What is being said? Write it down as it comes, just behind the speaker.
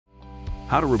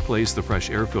How to replace the fresh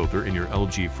air filter in your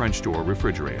LG French door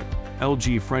refrigerator.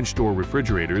 LG French door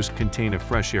refrigerators contain a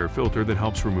fresh air filter that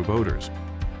helps remove odors.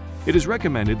 It is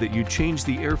recommended that you change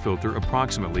the air filter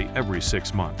approximately every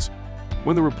 6 months.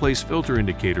 When the replace filter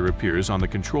indicator appears on the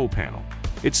control panel,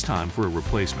 it's time for a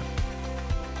replacement.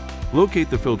 Locate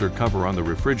the filter cover on the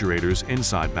refrigerator's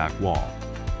inside back wall.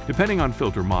 Depending on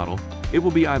filter model, it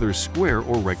will be either square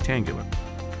or rectangular.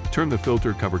 Turn the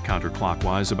filter cover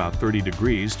counterclockwise about 30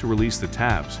 degrees to release the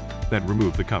tabs, then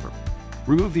remove the cover.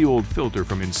 Remove the old filter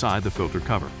from inside the filter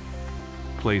cover.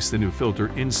 Place the new filter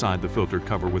inside the filter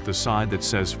cover with the side that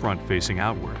says front facing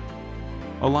outward.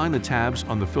 Align the tabs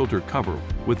on the filter cover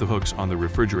with the hooks on the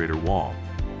refrigerator wall.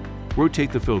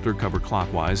 Rotate the filter cover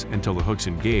clockwise until the hooks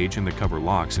engage and the cover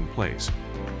locks in place.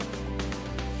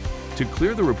 To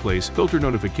clear the replace filter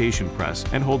notification, press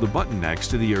and hold the button next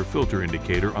to the air filter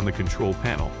indicator on the control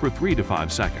panel for 3 to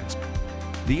 5 seconds.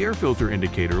 The air filter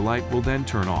indicator light will then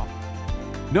turn off.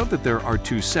 Note that there are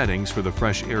 2 settings for the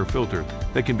fresh air filter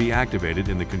that can be activated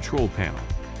in the control panel.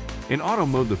 In auto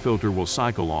mode, the filter will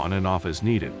cycle on and off as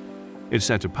needed. If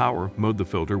set to power mode, the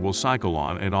filter will cycle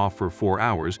on and off for 4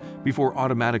 hours before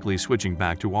automatically switching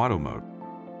back to auto mode.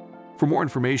 For more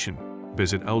information,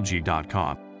 visit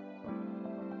lg.com.